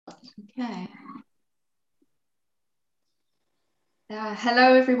Okay.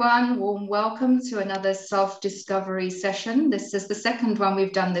 Hello, everyone. Warm welcome to another self-discovery session. This is the second one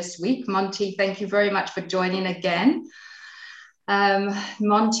we've done this week. Monty, thank you very much for joining again.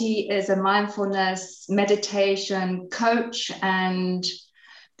 Monty is a mindfulness meditation coach and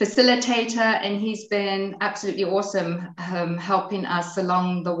facilitator, and he's been absolutely awesome helping us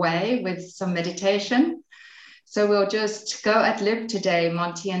along the way with some meditation. So we'll just go ad lib today,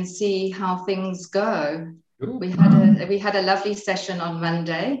 Monty, and see how things go. Ooh. We had a lovely session on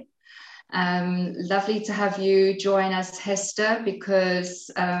Monday. Lovely to have you join us, Hester, because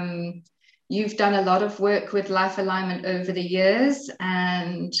you've done a lot of work with life alignment over the years,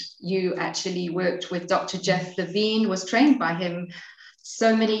 and you actually worked with Dr. Jeff Levine, was trained by him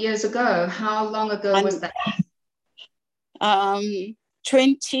so many years ago. How long ago was that?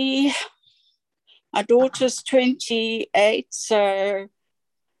 20. My daughter's 28, so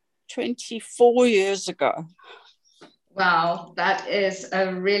 24 years ago. Wow, that is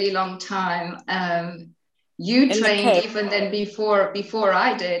a really long time. You trained even then before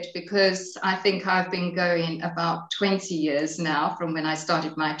I did, because I think I've been going about 20 years now from when I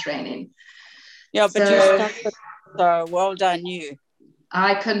started my training. Yeah, but you started, so well done you.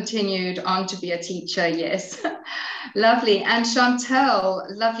 I continued on to be a teacher, yes. Lovely. And Chantel,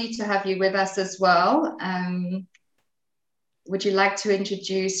 lovely to have you with us as well. Would you like to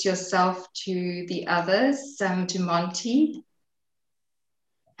introduce yourself to the others, to Monty?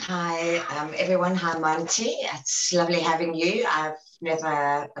 Hi, everyone. Hi, Monty. It's lovely having you. I've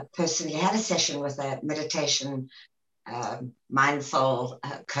never personally had a session with a meditation mindful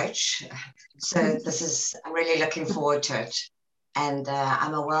coach. So I'm really looking forward to it. And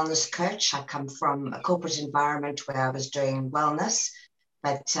I'm a wellness coach. I come from a corporate environment where I was doing wellness,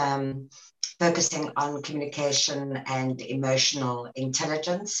 but focusing on communication and emotional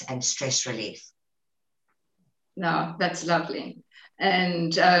intelligence and stress relief. No, that's lovely.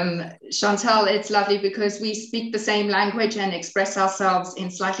 And Chantal, it's lovely because we speak the same language and express ourselves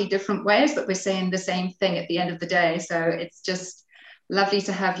in slightly different ways, but we're saying the same thing at the end of the day. So it's just lovely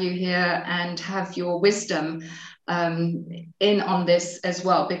to have you here and have your wisdom in on this as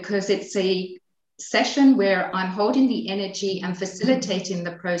well, because it's a session where I'm holding the energy and facilitating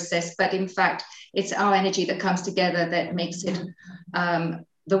the process, but in fact, it's our energy that comes together that makes it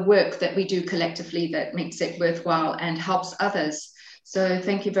the work that we do collectively that makes it worthwhile and helps others. So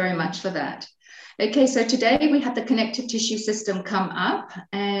thank you very much for that. Okay, so today we had the connective tissue system come up,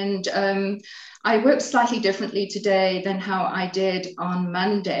 and I worked slightly differently today than how I did on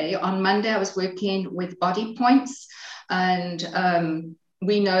Monday. On Monday, I was working with body points, and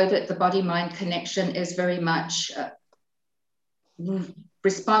we know that the body-mind connection is very much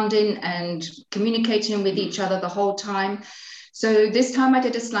responding and communicating with each other the whole time. So this time I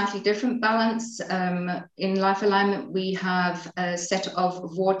did a slightly different balance. In Life Alignment, we have a set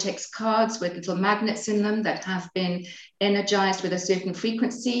of vortex cards with little magnets in them that have been energized with a certain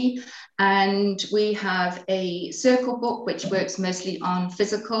frequency. And we have a circle book, which works mostly on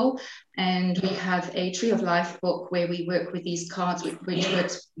physical. And we have a Tree of Life book where we work with these cards, which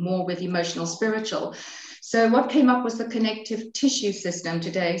works more with emotional, spiritual. So what came up was the connective tissue system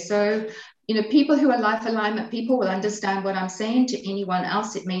today. So people who are life alignment people will understand what I'm saying. To anyone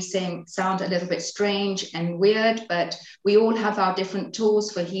else, it may sound a little bit strange and weird, but we all have our different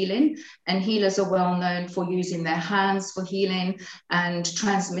tools for healing, and healers are well known for using their hands for healing and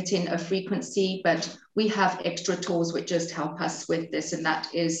transmitting a frequency, but we have extra tools which just help us with this, and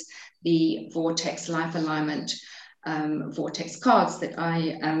that is the Vortex Life Alignment vortex cards that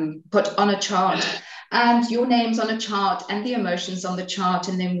I put on a chart, and your name's on a chart and the emotions on the chart,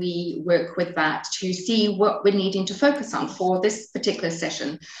 and then we work with that to see what we're needing to focus on for this particular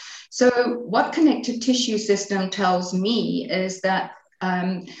session. So what connective tissue system tells me is that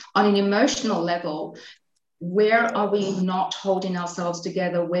on an emotional level, where are we not holding ourselves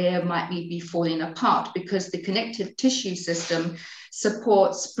together? Where might we be falling apart? Because the connective tissue system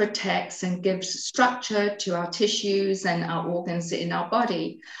supports, protects, and gives structure to our tissues and our organs in our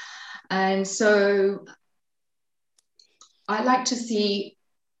body. And so I like to see,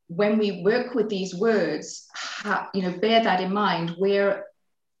 when we work with these words, bear that in mind. Where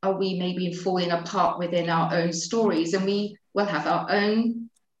are we maybe falling apart within our own stories? And we will have our own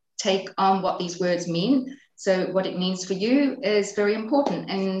take on what these words mean. So what it means for you is very important.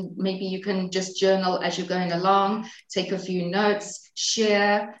 And maybe you can just journal as you're going along, take a few notes,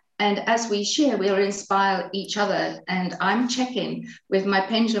 share. And as we share, we'll inspire each other. And I'm checking with my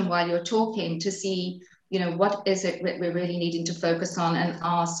pendulum while you're talking to see, what is it that we're really needing to focus on, and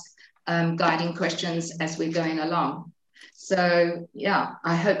ask guiding questions as we're going along. So yeah,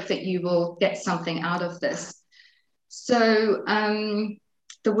 I hope that you will get something out of this. So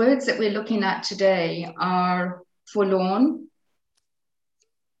the words that we're looking at today are forlorn,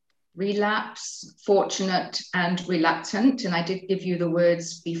 relapse, fortunate, and reluctant. And I did give you the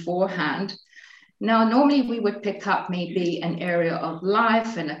words beforehand. Now, normally we would pick up maybe an area of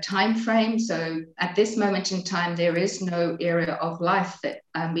life and a time frame. So at this moment in time, there is no area of life that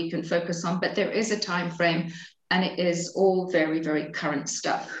we can focus on, but there is a time frame, and it is all very, very current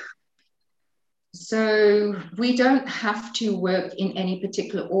stuff. So we don't have to work in any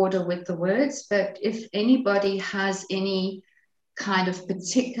particular order with the words, but if anybody has any kind of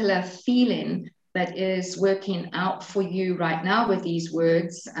particular feeling that is working out for you right now with these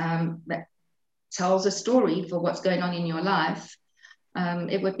words, that tells a story for what's going on in your life,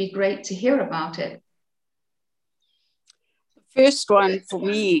 it would be great to hear about it. The first one for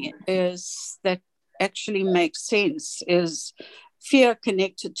me is that actually makes sense is fear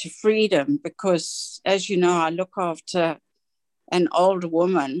connected to freedom, because as you know, I look after an older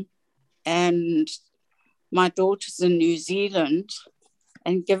woman and my daughter's in New Zealand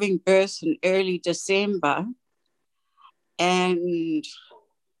and giving birth in early December. And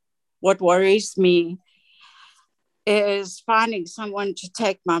what worries me is finding someone to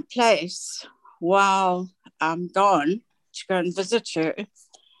take my place while I'm gone to go and visit her.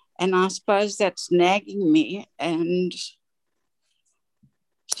 And I suppose that's nagging me. And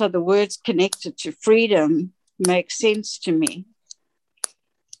so the words connected to freedom make sense to me.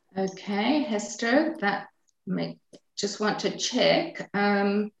 Okay, Hester, just want to check.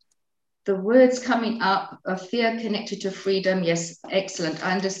 The words coming up of fear connected to freedom. Yes, excellent.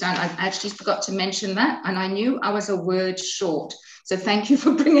 I understand. I actually forgot to mention that, and I knew I was a word short. So thank you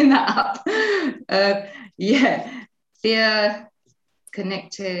for bringing that up. Yeah, fear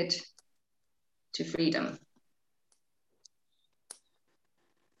connected to freedom.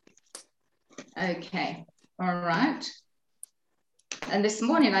 Okay, all right. And this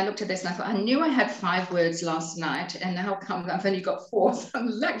morning I looked at this and I thought, I knew I had 5 words last night, and now come I've only got 4. So I'm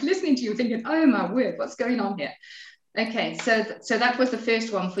like listening to you thinking, oh my word, what's going on here? Okay, so that was the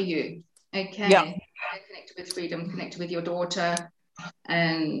first one for you. Okay, yeah. Connected with freedom, connected with your daughter,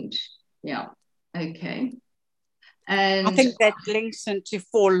 and yeah, okay. And I think that links into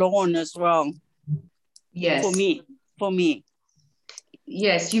forlorn as well. Yes. For me.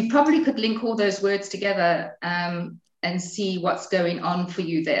 Yes, you probably could link all those words together and see what's going on for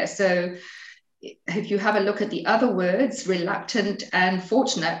you there. So if you have a look at the other words, reluctant and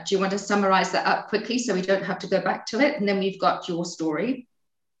fortunate, do you want to summarize that up quickly so we don't have to go back to it? And then we've got your story.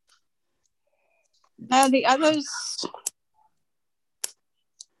 The others,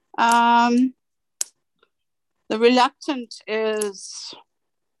 the reluctant is,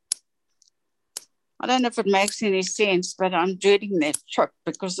 I don't know if it makes any sense, but I'm dreading that trip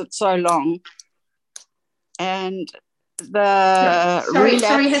because it's so long. And the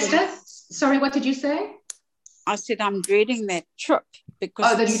sorry, Hester. Sorry, what did you say? I said I'm dreading that trip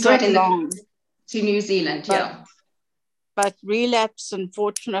because it's so long. To New Zealand, yeah. But relapse and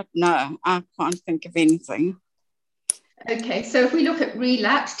fortunate, no, I can't think of anything. Okay, so if we look at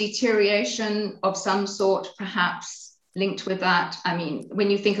relapse, deterioration of some sort, perhaps linked with that. I mean,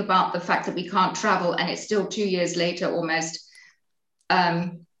 when you think about the fact that we can't travel and it's still 2 years later almost,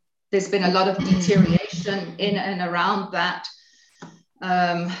 there's been a lot of deterioration in and around that.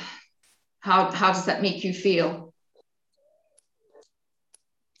 How does that make you feel?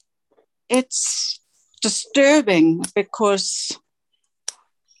 It's disturbing because,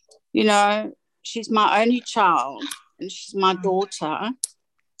 you know, she's my only child and she's my daughter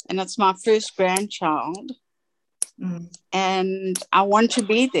and it's my first grandchild. And I want to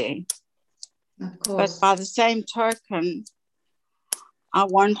be there. Of course. But by the same token, I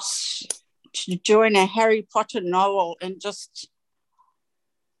want to join a Harry Potter novel and just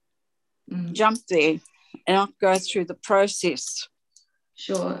jump there and not go through the process.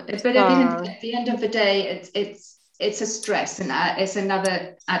 Sure, but at the end of the day, it's a stress, and it's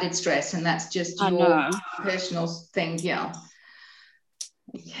another added stress, and that's just your personal thing. Yeah.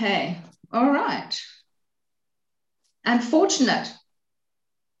 Okay. All right. And fortunate.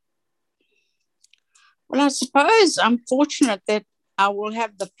 Well, I suppose I'm fortunate that I will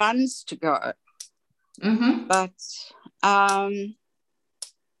have the funds to go. But I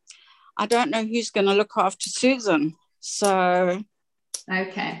don't know who's going to look after Susan. So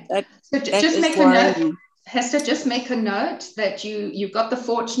okay. So just make a note, Hester, just make a note that you've got the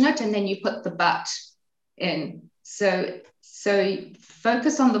fortunate and then you put the but in. So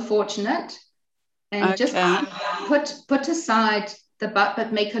focus on the fortunate and just put aside the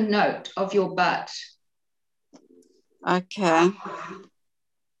but make a note of your but. Okay.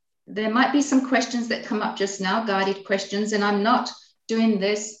 There might be some questions that come up just now, guided questions, and I'm not doing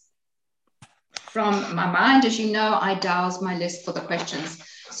this from my mind. As you know, I dials my list for the questions.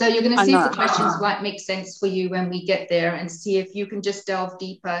 So you're going to see if the questions might make sense for you when we get there, and see if you can just delve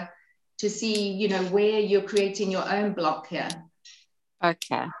deeper to see, you know, where you're creating your own block here.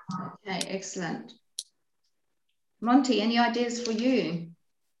 Okay. Okay, excellent. Monty, any ideas for you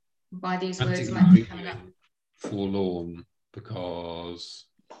why these words might be coming up? Forlorn, because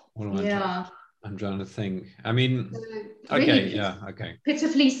what am I Yeah. I'm trying to think. I mean, so really okay, yeah, okay.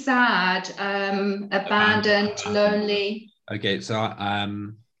 Pitifully sad, abandoned, lonely. Okay, so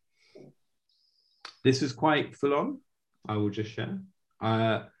this is quite full on. I will just share.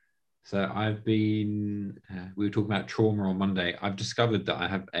 So I've been. We were talking about trauma on Monday. I've discovered that I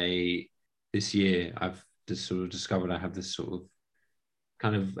have this year. I've just sort of discovered I have this sort of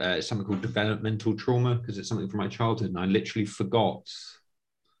kind of something called developmental trauma, because it's something from my childhood, and I literally forgot,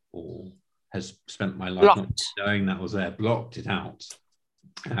 or has spent my life not knowing that was there, blocked it out.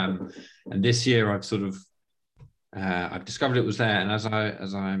 And this year I've sort of I've discovered it was there, and as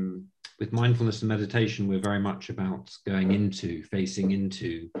I'm with mindfulness and meditation, we're very much about facing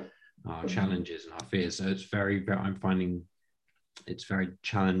into our challenges and our fears. So it's I'm finding it's very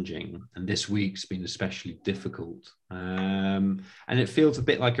challenging, and this week's been especially difficult, and it feels a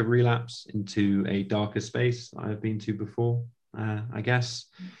bit like a relapse into a darker space I've been to before, I guess.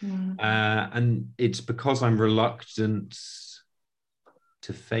 And it's because I'm reluctant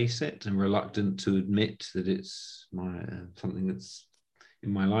to face it and reluctant to admit that it's something that's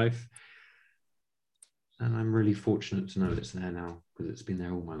in my life. And I'm really fortunate to know it's there now, because it's been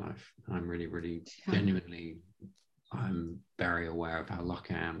there all my life. I'm really, really genuinely, I'm very aware of how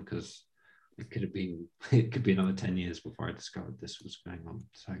lucky I am, because it could be another 10 years before I discovered this was going on.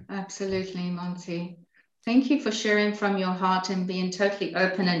 So absolutely, Monty. Thank you for sharing from your heart and being totally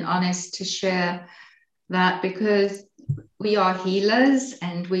open and honest to share that, because we are healers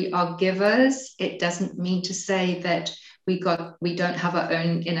and we are givers. It doesn't mean to say that we don't have our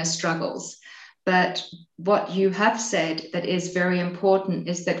own inner struggles. But what you have said that is very important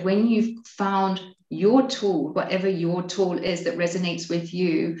is that when you've found your tool, whatever your tool is that resonates with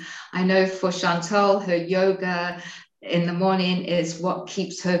you, I know for Chantal, her yoga in the morning is what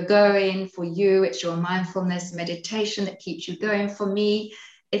keeps her going. For you, it's your mindfulness meditation that keeps you going. For me,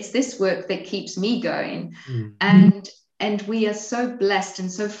 it's this work that keeps me going. And we are so blessed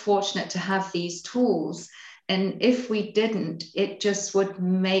and so fortunate to have these tools. And if we didn't, it just would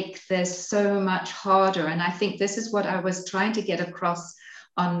make this so much harder. And I think this is what I was trying to get across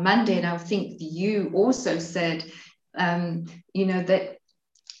on Monday. And I think you also said, that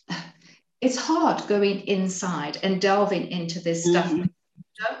it's hard going inside and delving into this stuff. We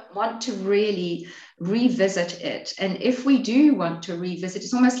don't want to really revisit it. And if we do want to revisit,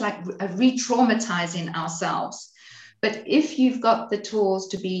 it's almost like re-traumatizing ourselves. But if you've got the tools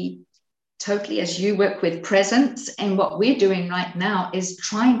to be totally, as you work with presence, and what we're doing right now is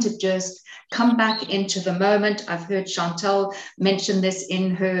trying to just come back into the moment. I've heard Chantal mention this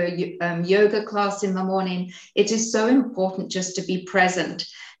in her yoga class in the morning. It is so important just to be present.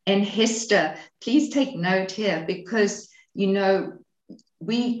 And Hester, please take note here, because,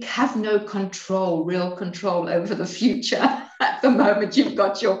 we have no real control over the future at the moment. You've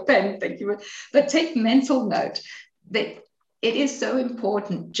got your pen, thank you. But take mental note that it is so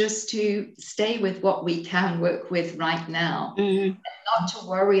important just to stay with what we can work with right now, and not to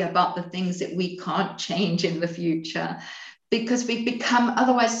worry about the things that we can't change in the future, because we've become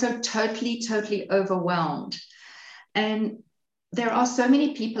otherwise so totally, totally overwhelmed. And there are so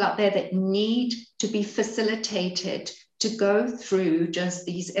many people out there that need to be facilitated to go through just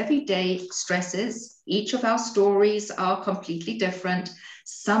these everyday stresses. Each of our stories are completely different,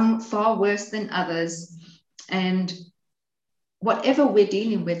 some far worse than others. And whatever we're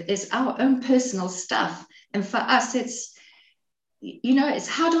dealing with is our own personal stuff. And for us, it's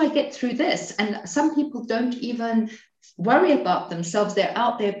how do I get through this? And some people don't even worry about themselves. They're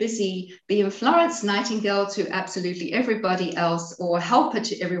out there busy being Florence Nightingale to absolutely everybody else, or helper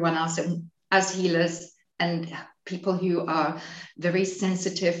to everyone else. And as healers and people who are very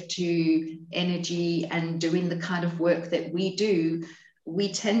sensitive to energy and doing the kind of work that we do,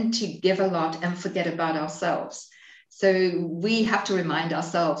 we tend to give a lot and forget about ourselves. So we have to remind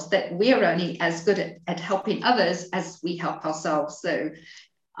ourselves that we're only as good at helping others as we help ourselves. So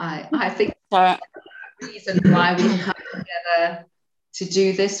I think that's the reason why we come together to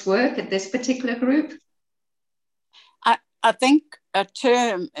do this work at this particular group. I think a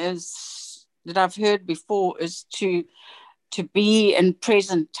term that I've heard before is to be in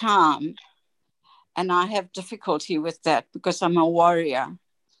present time. And I have difficulty with that because I'm a warrior.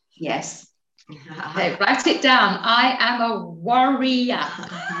 Yes. Okay, write it down. I am a warrior.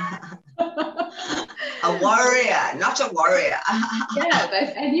 A warrior, not a warrior.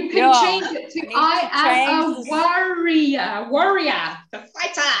 Yeah, and you can change it to I am a warrior, the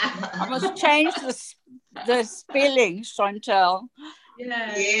fighter. I must change the spelling, Chantal.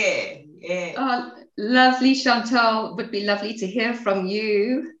 Yeah. Oh, lovely, Chantal. Would be lovely to hear from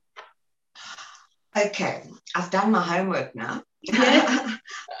you. Okay, I've done my homework now. Yes.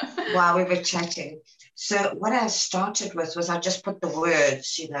 While we were chatting. So what I started with was I just put the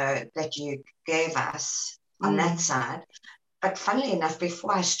words, that you gave us on that side. But funnily enough,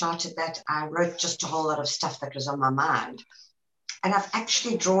 before I started that, I wrote just a whole lot of stuff that was on my mind. And I've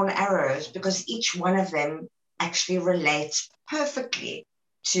actually drawn arrows because each one of them actually relates perfectly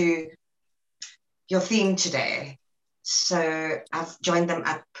to your theme today. So I've joined them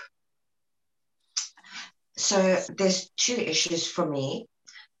up. So there's two issues for me.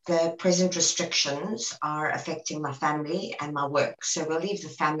 The present restrictions are affecting my family and my work. So we'll leave the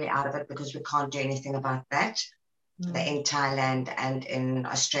family out of it because we can't do anything about that. They're in Thailand and in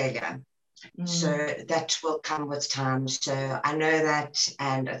Australia. So that will come with time. So I know that,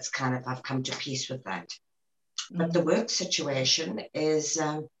 and it's kind of, I've come to peace with that. But the work situation is,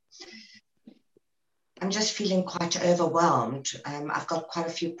 I'm just feeling quite overwhelmed. I've got quite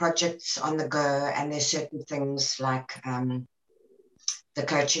a few projects on the go, and there's certain things like the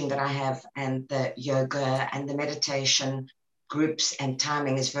coaching that I have and the yoga and the meditation groups and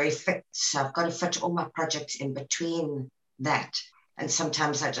timing is very fixed. So I've got to fit all my projects in between that. And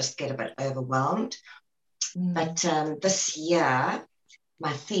sometimes I just get a bit overwhelmed. But this year,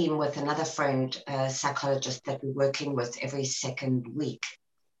 my theme with another friend, a psychologist that we're working with every second week,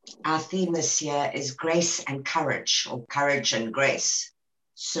 our theme this year is grace and courage, or courage and grace.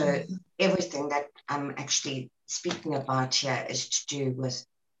 So everything that I'm actually speaking about here is to do with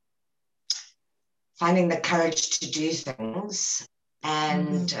finding the courage to do things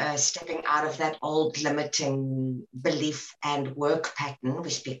and stepping out of that old limiting belief and work pattern. We're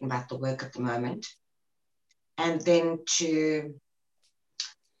speaking about the work at the moment. And then to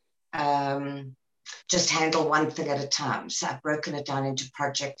just handle one thing at a time. So I've broken it down into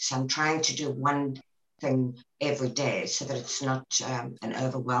projects. I'm trying to do one thing every day so that it's not an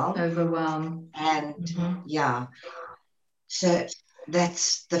overwhelm. And so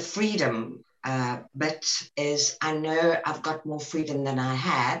that's the freedom bit. Is I know I've got more freedom than I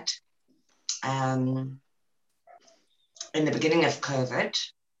had in the beginning of COVID,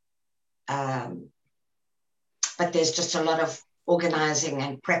 but there's just a lot of organizing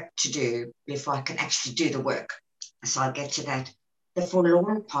and prep to do before I can actually do the work. So I'll get to that. The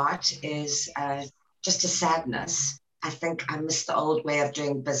forlorn part is just a sadness. I think I miss the old way of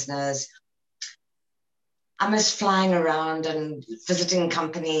doing business. I miss flying around and visiting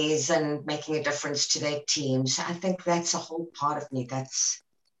companies and making a difference to their teams. I think that's a whole part of me that's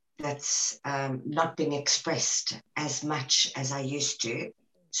not being expressed as much as I used to.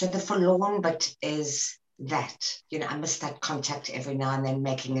 So the forlorn bit is that, I miss that contact every now and then,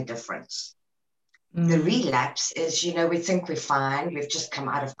 making a difference. The relapse is, we think we're fine. We've just come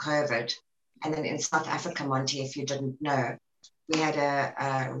out of COVID. And then in South Africa, Monty, if you didn't know, we had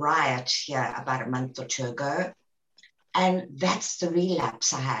a riot here about a month or two ago. And that's the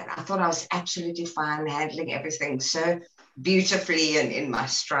relapse I had. I thought I was absolutely fine, handling everything so beautifully and in my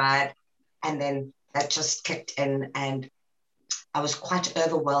stride. And then that just kicked in, and I was quite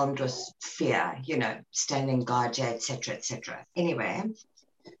overwhelmed with fear, standing guard, et cetera, et cetera. Anyway,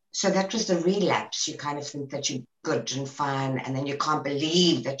 so that was the relapse. You kind of think that you're good and fine, and then you can't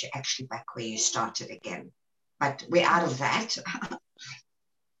believe that you're actually back where you started again. But we're out of that.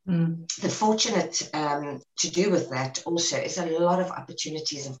 The fortunate to do with that also is a lot of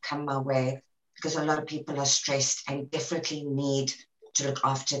opportunities have come my way because a lot of people are stressed and definitely need to look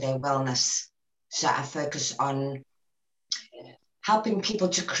after their wellness. So I focus on helping people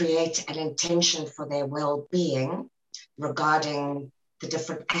to create an intention for their well-being regarding the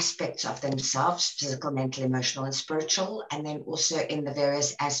different aspects of themselves, physical, mental, emotional, and spiritual, and then also in the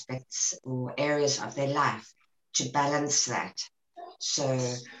various aspects or areas of their life to balance that. So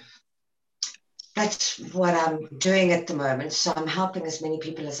that's what I'm doing at the moment. So I'm helping as many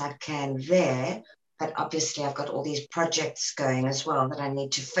people as I can there, but obviously I've got all these projects going as well that I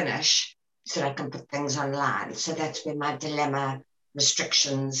need to finish so that I can put things online. So that's where my dilemma,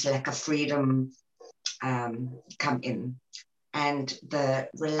 restrictions, lack of freedom come in, and the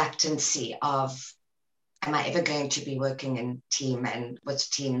reluctancy of, am I ever going to be working in team and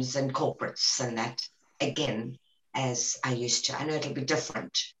with teams and corporates and that again as I used to? I know it'll be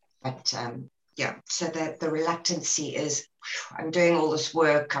different, but yeah, so that the reluctancy is, I'm doing all this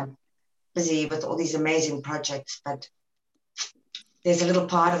work, I'm busy with all these amazing projects, but there's a little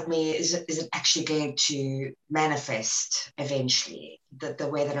part of me, is it actually going to manifest eventually the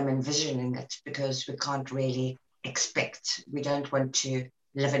way that I'm envisioning it? Because we can't really expect. We don't want to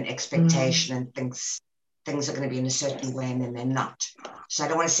live in expectation and things are going to be in a certain way and then they're not. So I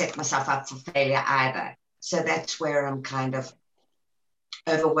don't want to set myself up for failure either. So that's where I'm kind of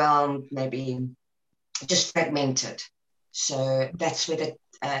overwhelmed, maybe just fragmented. So that's where the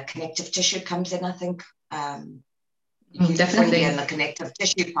connective tissue comes in, I think. Definitely. In the connective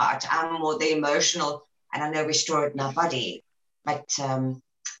tissue part. I'm more the emotional, and I know we store it in our body, but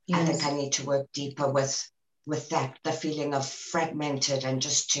I think I need to work deeper with that, the feeling of fragmented, and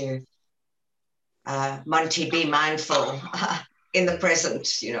just to Monty, be mindful in the present,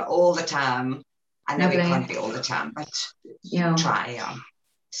 all the time. I know we can't be all the time, but try.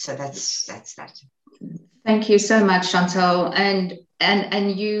 So that's that. Thank you so much, Chantal.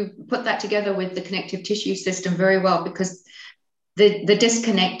 And you put that together with the connective tissue system very well, because the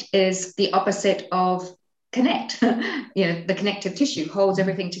disconnect is the opposite of connect. The connective tissue holds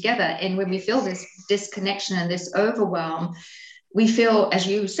everything together. And when we feel this disconnection and this overwhelm, we feel, as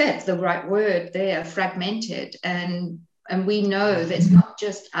you said, the right word there, fragmented. And we know that it's not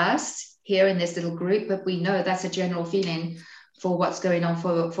just us here in this little group, but we know that's a general feeling for what's going on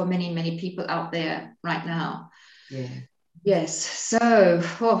for many, many people out there right now. Yeah. Yes. So,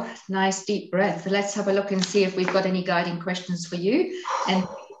 nice deep breath. Let's have a look and see if we've got any guiding questions for you. And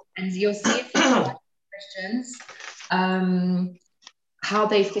you'll see if you've got questions, how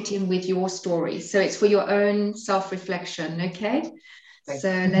they fit in with your story. So it's for your own self-reflection, okay? So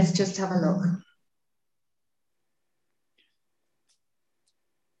let's just have a look.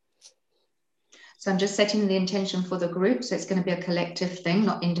 So I'm just setting the intention for the group. So it's going to be a collective thing,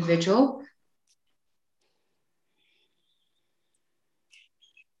 not individual.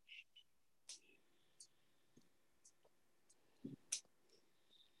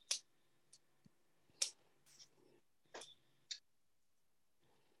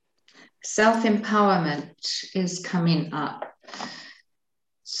 Self-empowerment is coming up.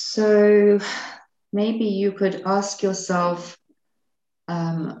 So maybe you could ask yourself,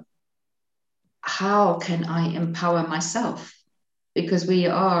 how can I empower myself? Because we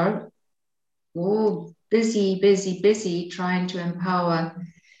are all busy trying to empower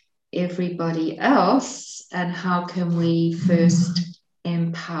everybody else. And how can we first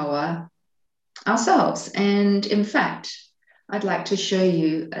empower ourselves? And in fact, I'd like to show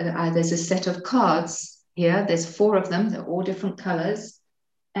you, there's a set of cards here. There's 4 of them. They're all different colors.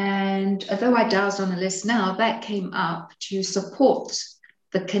 And although I dowsed on the list now, that came up to support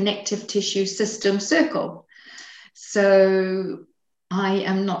the connective tissue system circle. So I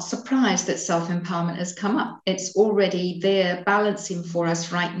am not surprised that self-empowerment has come up. It's already there balancing for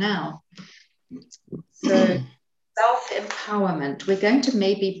us right now. So self-empowerment, we're going to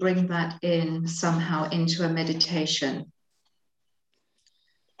maybe bring that in somehow into a meditation.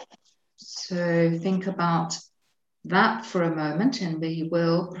 So think about that for a moment, and we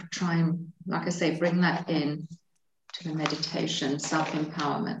will try and, like I say, bring that in to the meditation,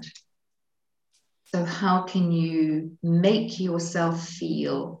 self-empowerment. So how can you make yourself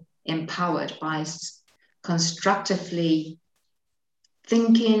feel empowered by constructively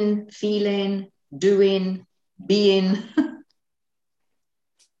thinking, feeling, doing, being?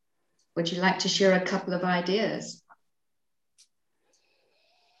 Would you like to share a couple of ideas?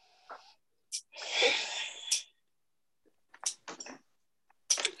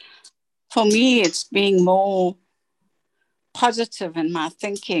 For me, it's being more positive in my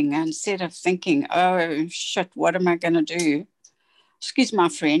thinking, instead of thinking, oh, shit, what am I going to do? Excuse my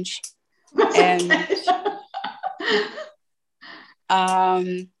French. And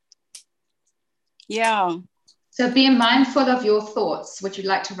yeah. So being mindful of your thoughts. Would you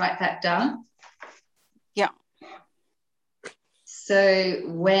like to write that down? Yeah. So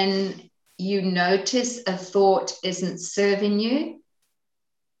when you notice a thought isn't serving you,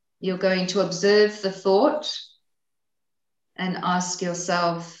 you're going to observe the thought and ask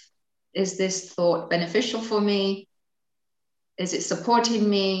yourself, is this thought beneficial for me? Is it supporting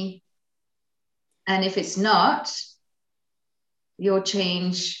me? And if it's not, you'll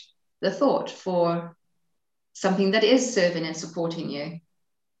change the thought for something that is serving and supporting you.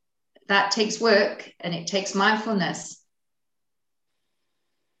 That takes work, and it takes mindfulness.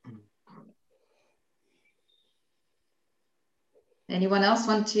 Anyone else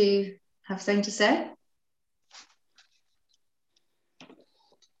want to have something to say?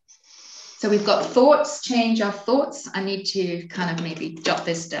 So we've got thoughts, change our thoughts. I need to kind of maybe jot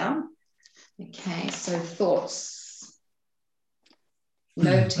this down. Okay, so thoughts.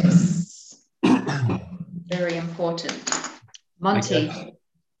 Notice. Very important. Monty.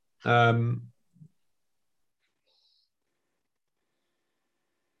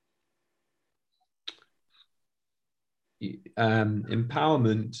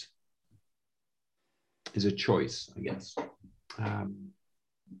 Empowerment is a choice, I guess. And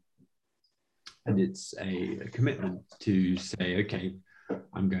it's a commitment to say, okay,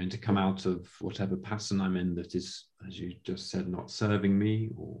 I'm going to come out of whatever pattern I'm in that is, as you just said, not serving me,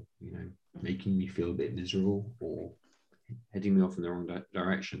 or, you know, making me feel a bit miserable or heading me off in the wrong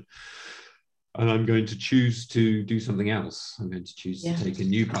direction. And I'm going to choose to do something else. I'm going to choose to take a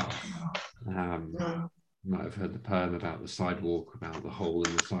new path. You might have heard the poem about the sidewalk, about the hole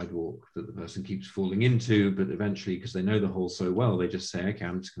in the sidewalk that the person keeps falling into, but eventually, because they know the hole so well, they just say, okay,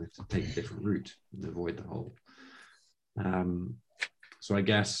 I'm just going to take a different route and avoid the hole. So I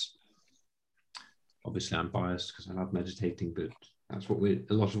guess, obviously I'm biased because I love meditating, but that's what a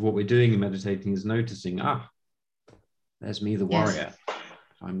lot of what we're doing in meditating is noticing, there's me, the warrior.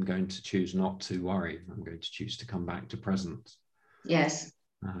 I'm going to choose not to worry. I'm going to choose to come back to present. Yes.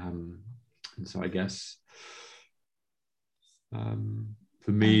 And so I guess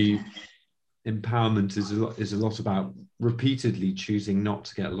for me, empowerment is a lot about repeatedly choosing not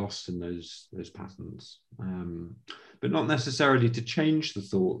to get lost in those patterns, but not necessarily to change the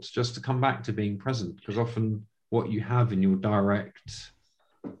thoughts, just to come back to being present, because often what you have in your direct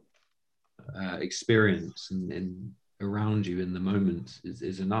experience and around you in the moment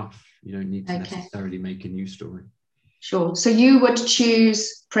is enough. You don't need to necessarily make a new story. Sure. So you would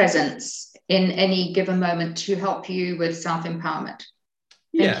choose presence in any given moment to help you with self-empowerment.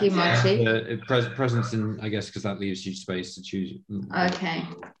 Thank you, Monty. Presence in, I guess, because that leaves you space to choose.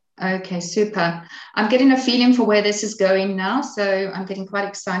 Okay, super. I'm getting a feeling for where this is going now, so I'm getting quite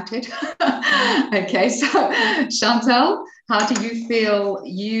excited. Okay, so Chantal, how do you feel?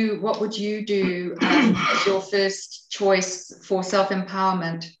 What would you do as your first choice for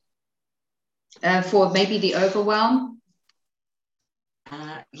self-empowerment? For maybe the overwhelm?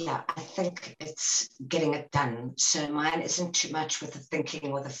 Yeah, I think it's getting it done. So mine isn't too much with the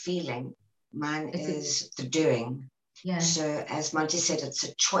thinking or the feeling. Mine is the doing. Yes. So as Monty said, it's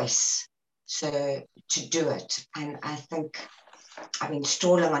a choice. So to do it. And I think I've been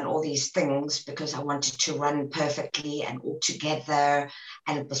stalling on all these things because I wanted to run perfectly and all together,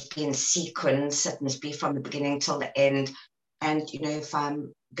 and it must be in sequence. It must be from the beginning till the end. And, you know, if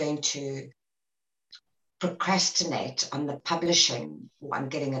I'm going to procrastinate on the publishing or on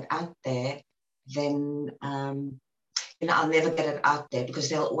getting it out there, then you know, I'll never get it out there because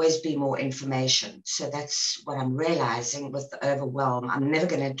there'll always be more information. So that's what I'm realizing with the overwhelm. I'm never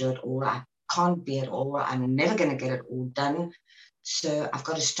going to do it all. I can't be it all. I'm never going to get it all done. So I've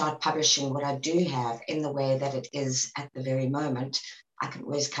got to start publishing what I do have in the way that it is at the very moment. I can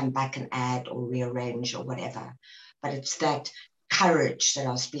always come back and add or rearrange or whatever. But it's that courage that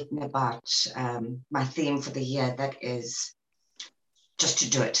I was speaking about, my theme for the year, that is just to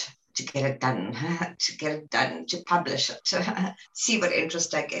do it, to get it done, to publish it, to see what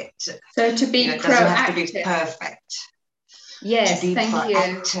interest I get. So to be it doesn't have to be perfect. Yes, to be thank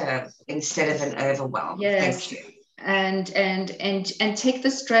proactive you. Instead of an overwhelm. Yes. Thank you. And take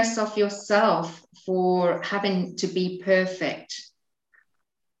the stress off yourself for having to be perfect.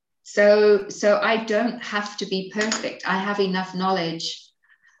 So I don't have to be perfect. I have enough knowledge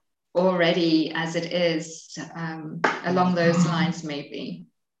already as it is, along those lines, maybe.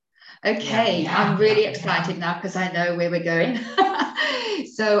 Okay, I'm really excited now because I know where we're going.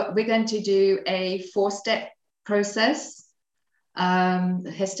 So we're going to do a 4-step process.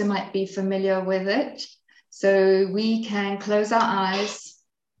 Hester might be familiar with it. So we can close our eyes,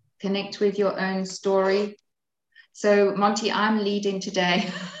 connect with your own story. So Monty, I'm leading today.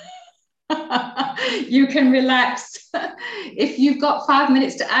 You can relax. If you've got 5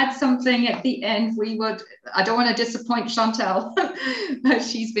 minutes to add something at the end, I don't want to disappoint Chantal.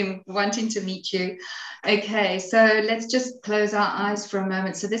 She's been wanting to meet you. Okay, so let's just close our eyes for a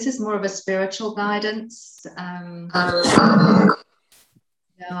moment. So this is more of a spiritual guidance. Yeah.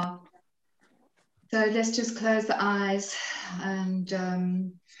 So let's just close the eyes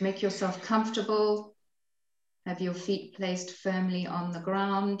and make yourself comfortable. Have your feet placed firmly on the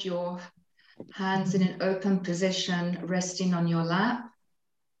ground, your hands in an open position, resting on your lap,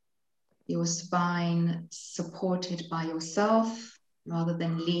 your spine supported by yourself rather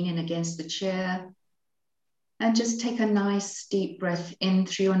than leaning against the chair. And just take a nice deep breath in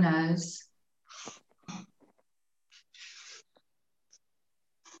through your nose.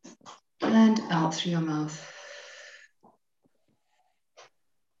 And out through your mouth.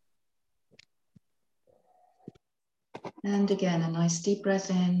 And again, a nice deep breath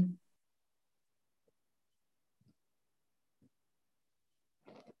in.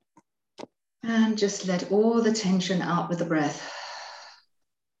 And just let all the tension out with the breath.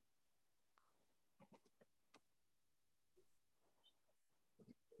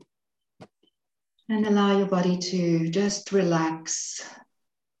 And allow your body to just relax,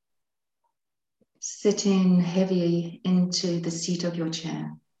 sitting heavy into the seat of your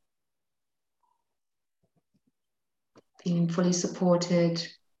chair. Feeling fully supported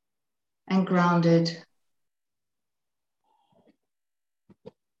and grounded.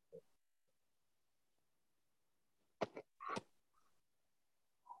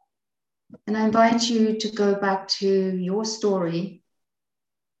 And I invite you to go back to your story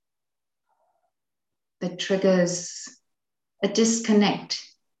that triggers a disconnect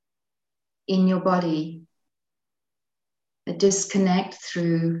in your body, a disconnect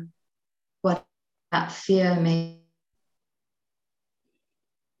through what that fear may.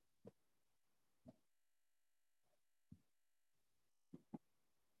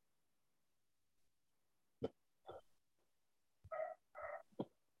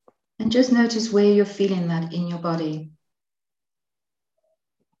 And just notice where you're feeling that in your body.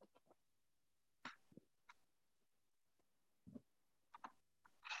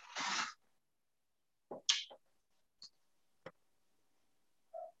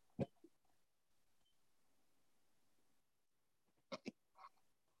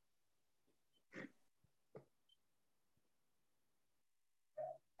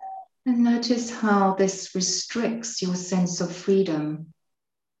 And notice how this restricts your sense of freedom.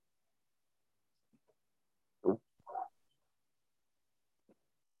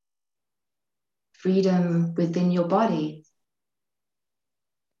 Freedom within your body.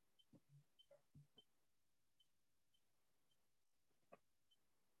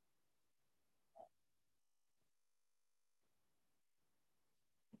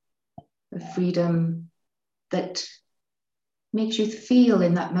 The freedom that makes you feel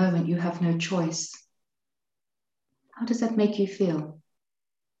in that moment you have no choice. How does that make you feel?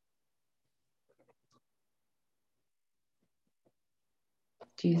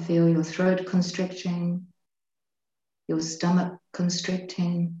 Do you feel your throat constricting, your stomach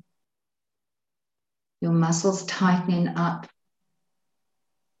constricting, your muscles tightening up?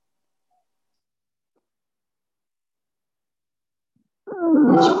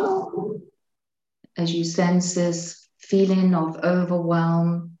 As you sense this feeling of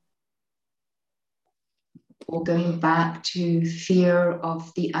overwhelm, or going back to fear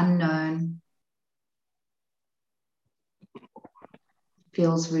of the unknown,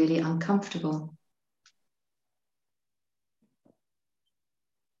 feels really uncomfortable.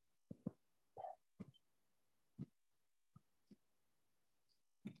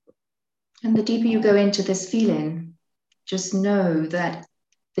 And the deeper you go into this feeling, just know that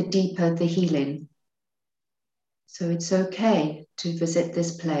the deeper the healing. So it's okay to visit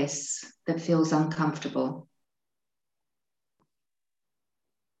this place that feels uncomfortable.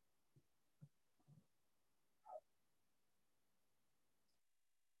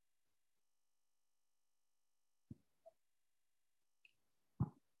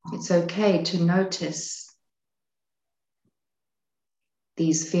 It's okay to notice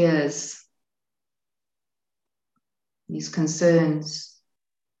these fears, these concerns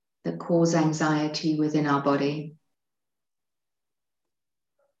that cause anxiety within our body.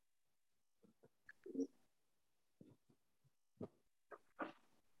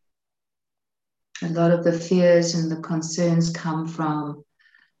 A lot of the fears and the concerns come from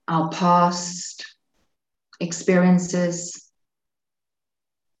our past experiences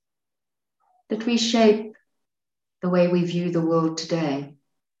that reshape the way we view the world today.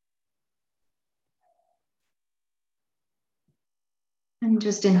 And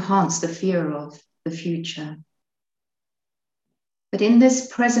just enhance the fear of the future. But in this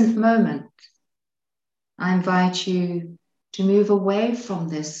present moment, I invite you to move away from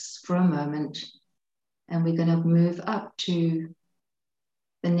this for a moment, and we're going to move up to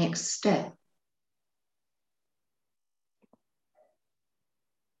the next step.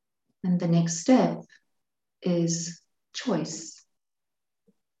 And the next step is choice.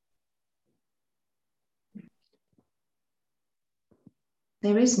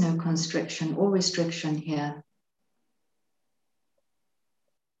 There is no constriction or restriction here.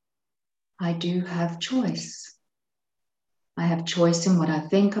 I do have choice. I have choice in what I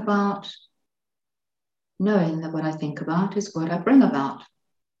think about, knowing that what I think about is what I bring about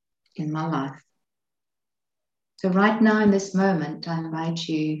in my life. So right now in this moment, I invite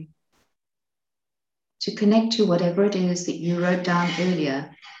you to connect to whatever it is that you wrote down earlier.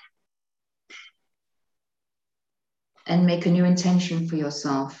 and make a new intention for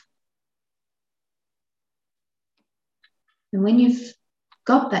yourself. And when you've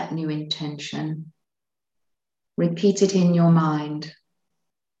got that new intention, repeat it in your mind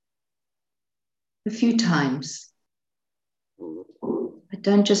a few times. But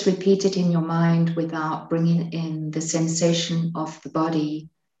don't just repeat it in your mind without bringing in the sensation of the body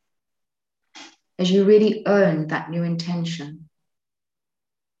as you really own that new intention.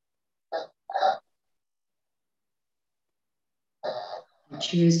 I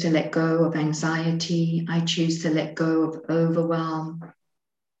choose to let go of anxiety. I choose to let go of overwhelm.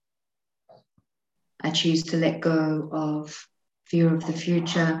 I choose to let go of fear of the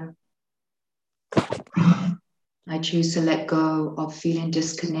future. I choose to let go of feeling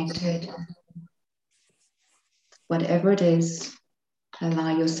disconnected. Whatever it is,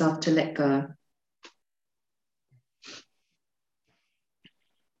 allow yourself to let go.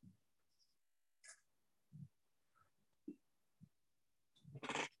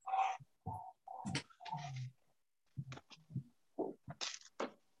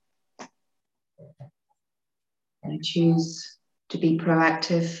 I choose to be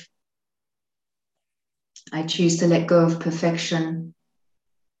proactive. I choose to let go of perfection.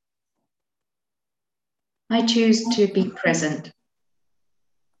 I choose to be present.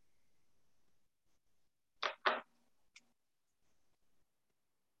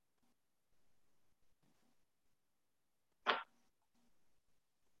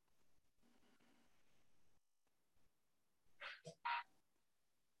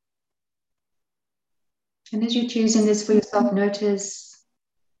 And as you're choosing this for yourself, notice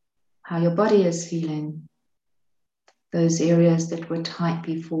how your body is feeling. Those areas that were tight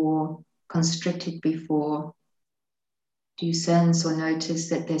before, constricted before, do you sense or notice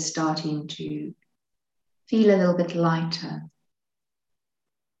that they're starting to feel a little bit lighter?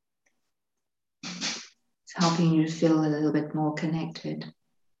 It's helping you feel a little bit more connected.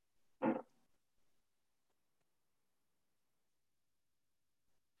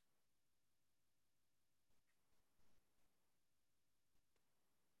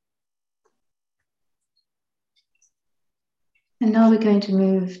 And now we're going to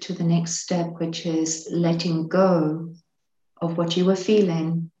move to the next step, which is letting go of what you were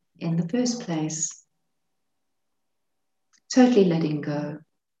feeling in the first place. Totally letting go.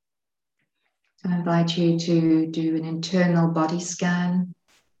 So I invite you to do an internal body scan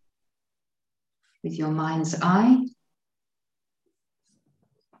with your mind's eye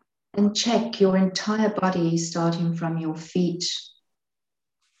and check your entire body starting from your feet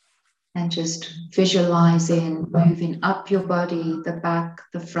and just visualizing moving up your body, the back,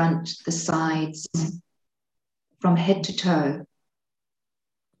 the front, the sides, from head to toe.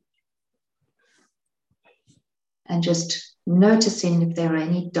 And just noticing if there are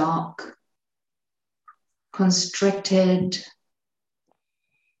any dark, constricted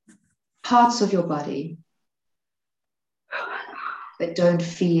parts of your body that don't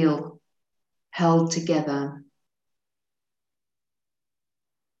feel held together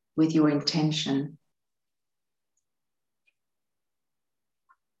with your intention.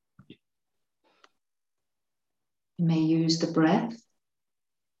 You may use the breath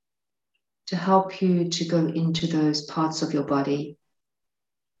to help you to go into those parts of your body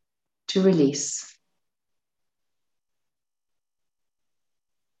to release.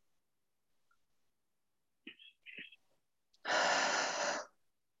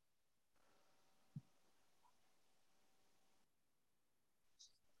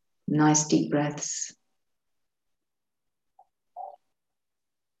 Nice deep breaths.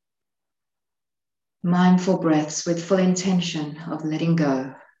 Mindful breaths with full intention of letting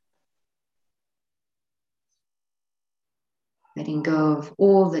go. Letting go of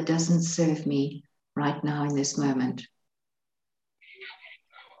all that doesn't serve me right now in this moment.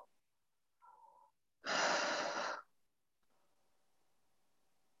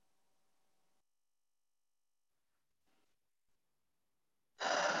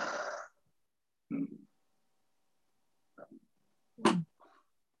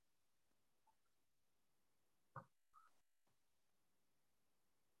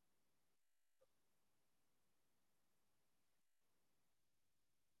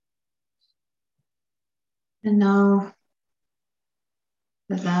 And now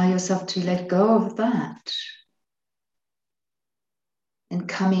allow yourself to let go of that and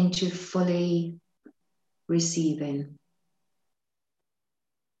come into fully receiving.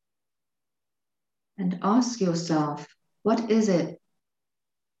 And ask yourself, what is it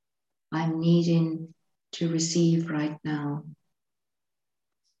I'm needing to receive right now?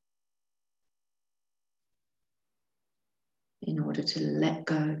 In order to let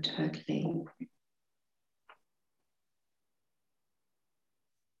go totally.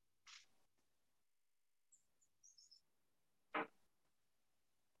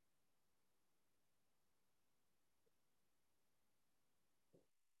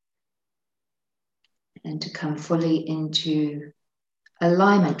 and to come fully into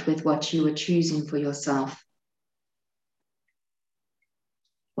alignment with what you are choosing for yourself.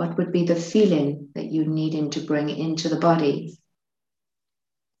 What would be the feeling that you needing to bring into the body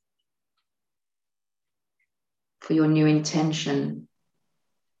for your new intention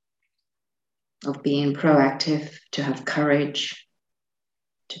of being proactive, to have courage,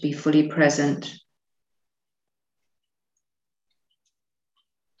 to be fully present,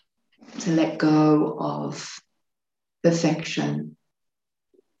 to let go of perfection?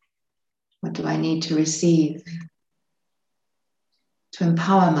 What do I need to receive to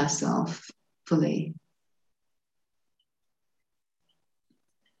empower myself fully?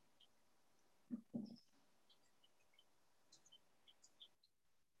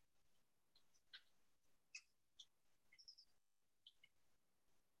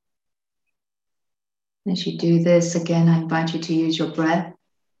 As you do this, again, I invite you to use your breath,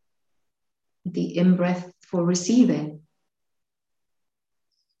 the in-breath for receiving,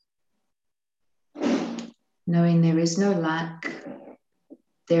 knowing there is no lack,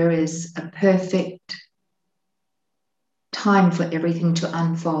 there is a perfect time for everything to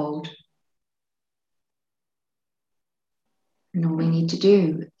unfold. And all we need to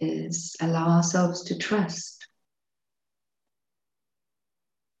do is allow ourselves to trust.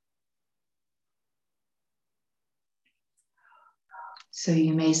 So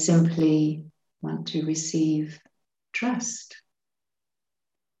you may simply want to receive trust.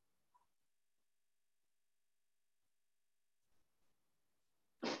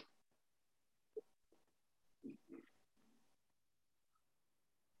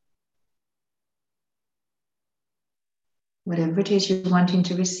 Whatever it is you're wanting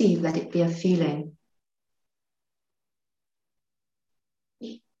to receive, let it be a feeling.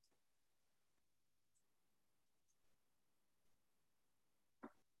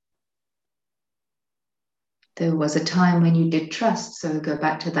 There was a time when you did trust, so go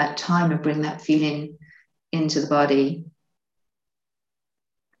back to that time and bring that feeling into the body.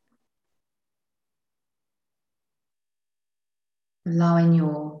 Allowing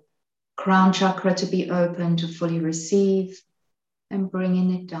your crown chakra to be open to fully receive and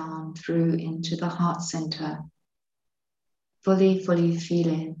bringing it down through into the heart center. Fully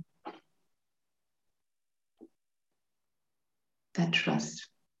feeling that trust.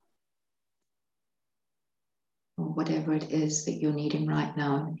 Or whatever it is that you're needing right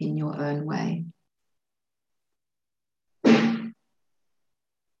now in your own way.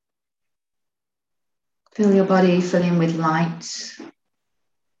 Feel your body filling with light.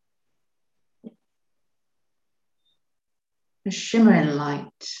 A shimmering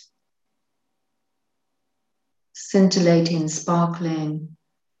light. Scintillating, sparkling,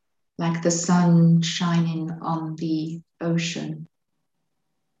 like the sun shining on the ocean.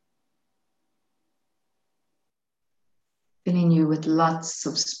 Filling you with lots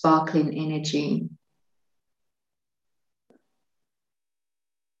of sparkling energy.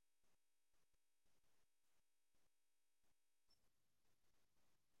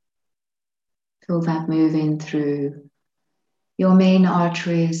 Feel that moving through your main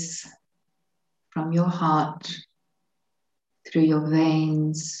arteries, from your heart, through your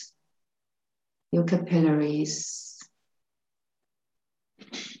veins, your capillaries,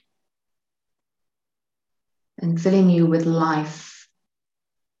 and filling you with life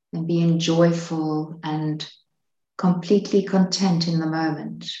and being joyful and completely content in the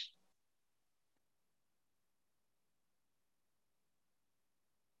moment.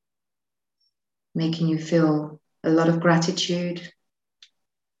 Making you feel a lot of gratitude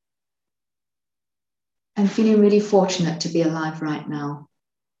and feeling really fortunate to be alive right now.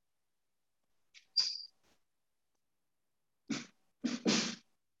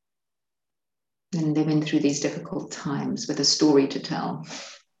 And living through these difficult times with a story to tell,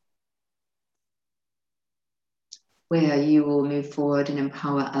 where you will move forward and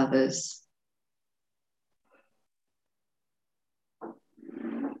empower others.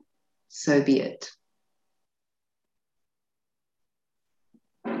 So be it.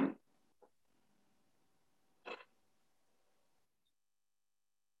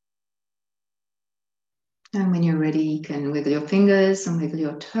 And when you're ready, you can wiggle your fingers and wiggle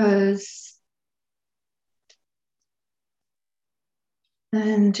your toes.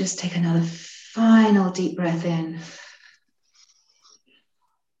 And just take another final deep breath in.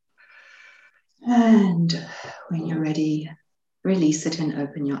 And when you're ready, release it and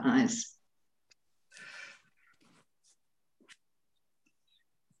open your eyes.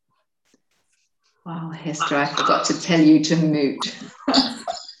 Wow, Hester, I forgot to tell you to mute.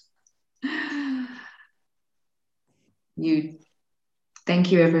 Thank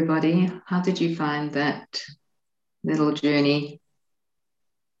you, everybody. How did you find that little journey?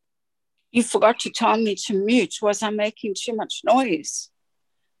 You forgot to tell me to mute. Was I making too much noise?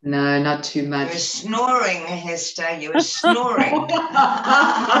 No, not too much. You were snoring, Hester. You were snoring.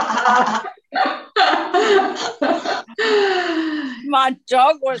 My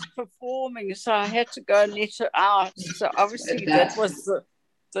dog was performing, so I had to go and let her out. So obviously that was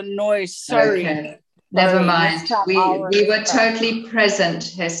the noise. Sorry. Okay. Never Sorry. mind. We were totally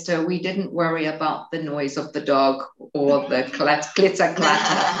present, Hester. We didn't worry about the noise of the dog or the glitter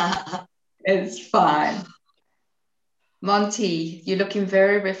clatter. It's fine. Monty, you're looking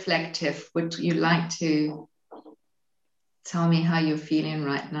very reflective. Would you like to tell me how you're feeling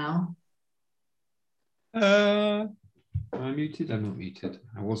right now? Am I muted? I'm not muted.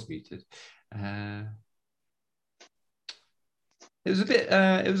 I was muted. It was a bit,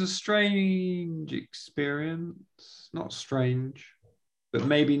 it was a strange experience. Not strange, but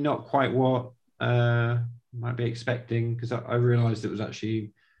maybe not quite what might be expecting, because I realized it was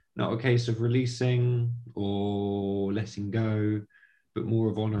actually not a case of releasing or letting go, but more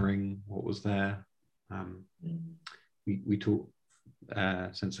of honoring what was there. We talk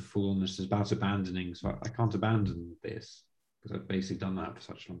sense of fullness is about abandoning, so I can't abandon this because I've basically done that for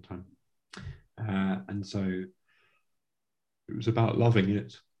such a long time. And so it was about loving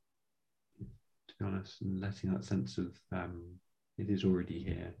it, to be honest, and letting that sense of it is already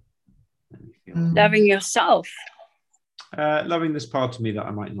here. Let me feel loving yourself. Loving this part of me that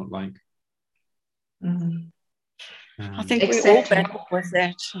I might not like. I think we all battle with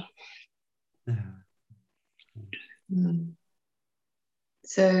that.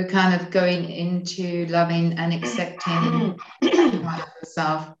 So kind of going into loving and accepting part of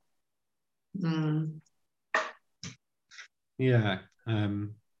yourself. Yeah.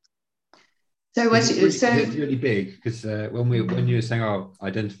 So it's really big, because when you were saying, "Oh,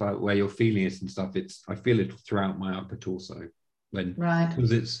 identify where your feeling is and stuff," I feel it throughout my upper torso.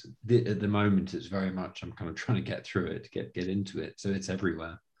 Because it's at the moment it's very much I'm kind of trying to get through it, get into it, so it's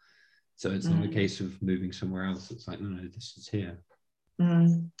everywhere. So it's not a case of moving somewhere else. It's like, no, this is here.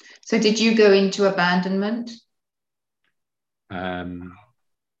 So did you go into abandonment? Went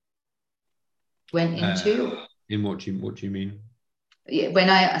into? In what do you mean? When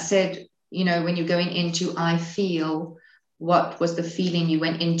I said, when you're going into I feel, what was the feeling you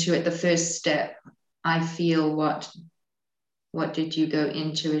went into at the first step? I feel what did you go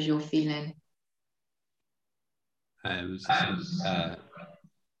into as your feeling? It was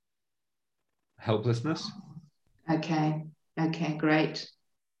helplessness. Okay, great.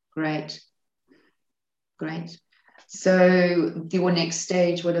 So your next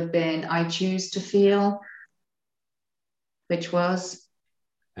stage would have been I choose to feel, which was?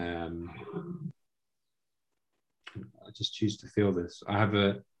 I just choose to feel this. I have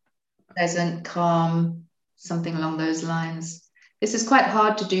a pleasant, calm, something along those lines. This is quite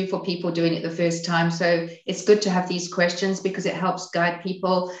hard to do for people doing it the first time. So it's good to have these questions because it helps guide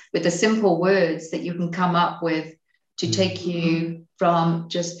people with the simple words that you can come up with to take you from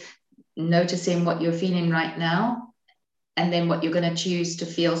just noticing what you're feeling right now and then what you're going to choose to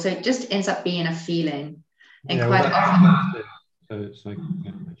feel. So it just ends up being a feeling. And quite often. So it's like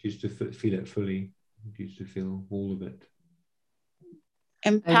I choose to feel it fully. I choose to feel all of it.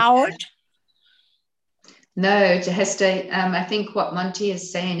 Empowered? No, to Hester, I think what Monty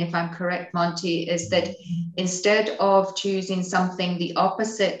is saying, if I'm correct, Monty, is that instead of choosing something the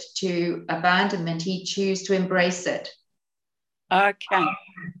opposite to abandonment, he chooses to embrace it. Okay.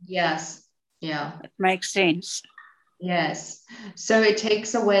 Yes. Yeah. It makes sense. Yes. So it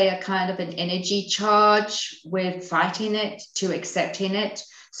takes away a kind of an energy charge with fighting it to accepting it.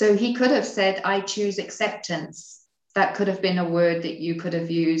 So he could have said, I choose acceptance. That could have been a word that you could have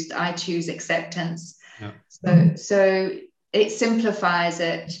used. I choose acceptance. Yeah. So it simplifies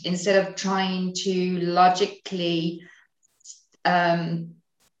it instead of trying to logically,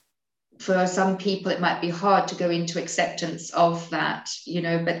 for some people, it might be hard to go into acceptance of that,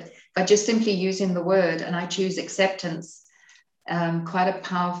 but by just simply using the word, and I choose acceptance, quite a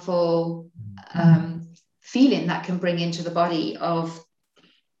powerful feeling that can bring into the body of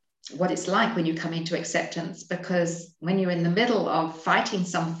what it's like when you come into acceptance, because when you're in the middle of fighting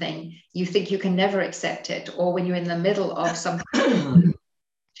something, you think you can never accept it, or when you're in the middle of something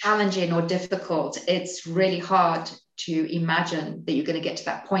challenging or difficult, it's really hard to imagine that you're going to get to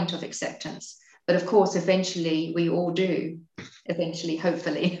that point of acceptance. But of course, eventually we all do. Eventually,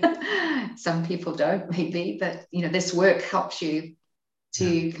 hopefully. Some people don't, maybe, but this work helps you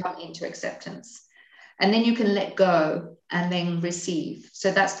to come into acceptance. And then you can let go and then receive.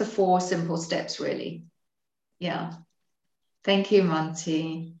 So that's the 4 simple steps, really. Yeah. Thank you,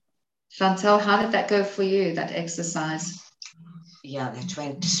 Monty. Chantal, how did that go for you, that exercise? Yeah, that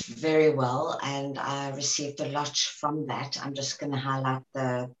went very well, and I received a lot from that. I'm just going to highlight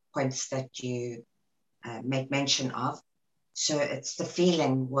the points that you made mention of. So it's the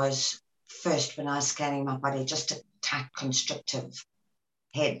feeling was first when I was scanning my body, just a tight, constrictive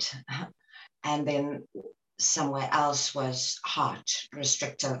head. And then somewhere else was heart,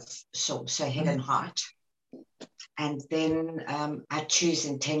 restrictive, so head and heart. And then I choose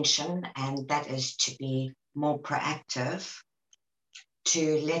intention, and that is to be more proactive,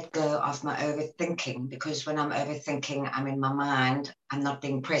 to let go of my overthinking, because when I'm overthinking, I'm in my mind, I'm not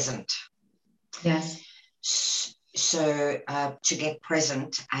being present. Yes. So to get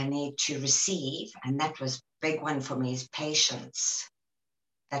present, I need to receive, and that was a big one for me, is patience.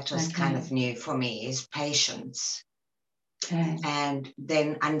 That was kind of new for me, is patience. Okay. And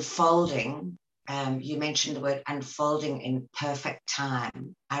then unfolding, you mentioned the word unfolding in perfect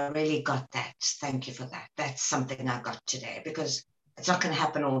time. I really got that. Thank you for that. That's something I got today, because it's not going to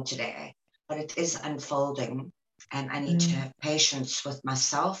happen all today, but it is unfolding, and I need to have patience with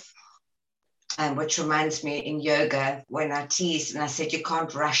myself. Which reminds me, in yoga, when I teased and I said, you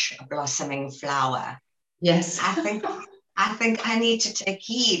can't rush a blossoming flower. Yes. I think I need to take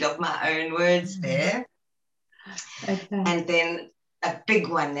heed of my own words there. Okay. And then a big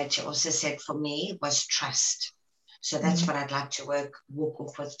one that you also said for me was trust. So that's what I'd like to walk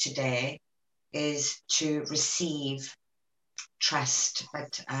off with today, is to receive trust,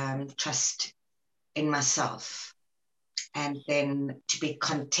 but trust in myself, and then to be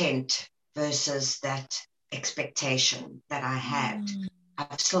content versus that expectation that I had.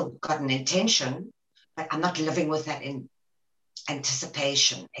 I've still got an intention, but I'm not living with that in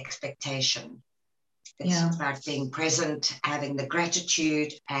anticipation, expectation. It's about being present, having the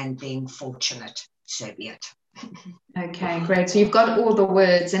gratitude, and being fortunate. So be it. Okay, great. So you've got all the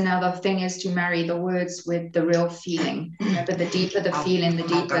words, and now the thing is to marry the words with the real feeling. Remember, the deeper the feeling, the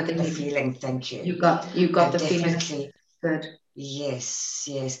deeper the feeling. Thank you. You got the feeling. Good. Yes.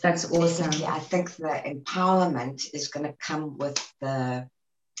 That's awesome. Definitely. I think the empowerment is going to come with the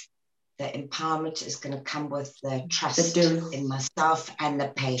trust in myself, and the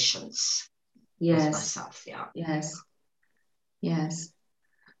patience with myself. Yeah. Yes.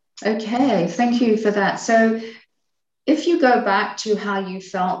 Okay, thank you for that. So if you go back to how you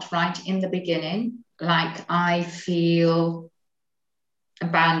felt right in the beginning, like I feel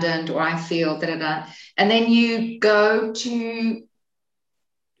abandoned, or I feel da-da-da, and then you go to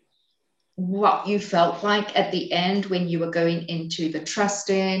what you felt like at the end when you were going into the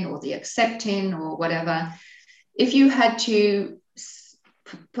trusting or the accepting or whatever, if you had to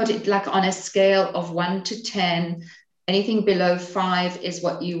put it like on a scale of 1 to 10, anything below 5 is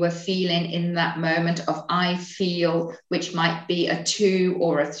what you were feeling in that moment of I feel, which might be a 2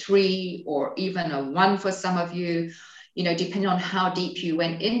 or a 3 or even a 1 for some of you, depending on how deep you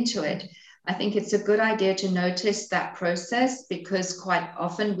went into it. I think it's a good idea to notice that process, because quite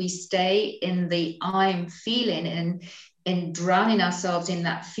often we stay in the I'm feeling and drowning ourselves in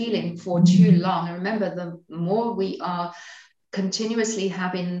that feeling for too long. And remember, the more we are continuously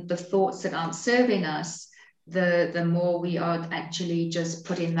having the thoughts that aren't serving us, the more we are actually just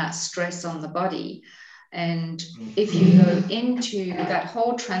putting that stress on the body. And if you go into that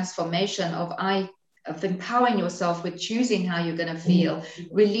whole transformation of empowering yourself with choosing how you're going to feel,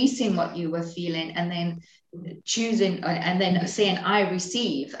 releasing what you were feeling, and then choosing and then saying I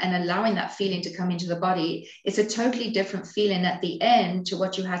receive, and allowing that feeling to come into the body, it's a totally different feeling at the end to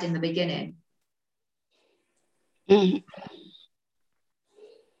what you had in the beginning.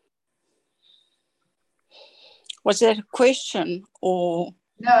 Was that a question or?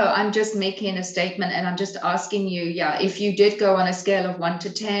 No, I'm just making a statement, and I'm just asking you, if you did go on a scale of 1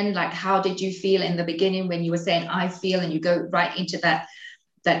 to 10, like how did you feel in the beginning when you were saying I feel, and you go right into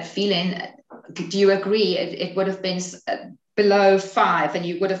that feeling? Do you agree it would have been below 5, and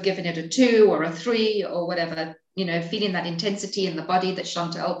you would have given it a 2 or a 3 or whatever, feeling that intensity in the body that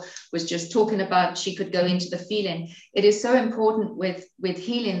Chantal was just talking about? She could go into the feeling. It is so important with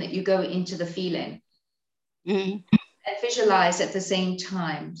healing that you go into the feeling. And visualize at the same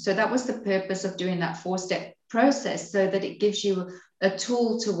time. So that was the purpose of doing that 4-step process, so that it gives you a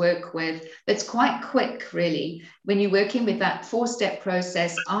tool to work with that's quite quick, really. When you're working with that 4-step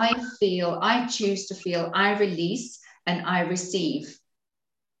process, I feel, I choose to feel, I release, and I receive.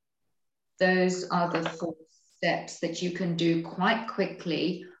 Those are the 4 steps that you can do quite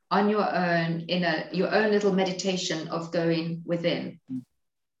quickly on your own, in your own little meditation of going within.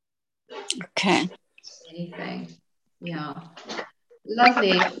 Okay. Anything. Yeah.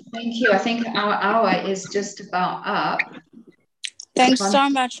 Lovely. Thank you. I think our hour is just about up. Thanks so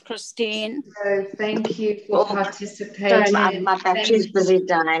much, Christine. So thank you for participating. Sorry, my battery's busy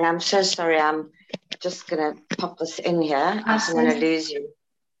dying. I'm so sorry. I'm just going to pop this in here. I'm going to lose you.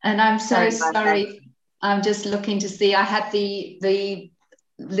 And I'm so sorry. I'm just looking to see. I had the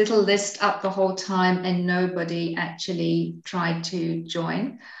little list up the whole time and nobody actually tried to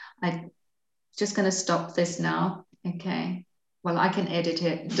join. I'm just going to stop this now. Okay. Well, I can edit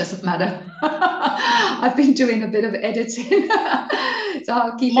it. It doesn't matter. I've been doing a bit of editing. So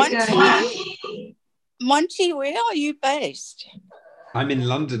I'll keep it going. Monty, where are you based? I'm in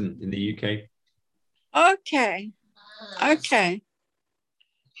London, in the UK. Okay.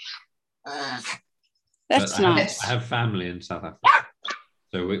 That's nice. I have family in South Africa,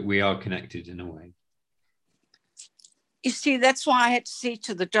 so we are connected in a way. You see, that's why I had to see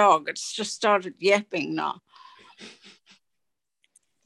to the dog. It's just started yapping now.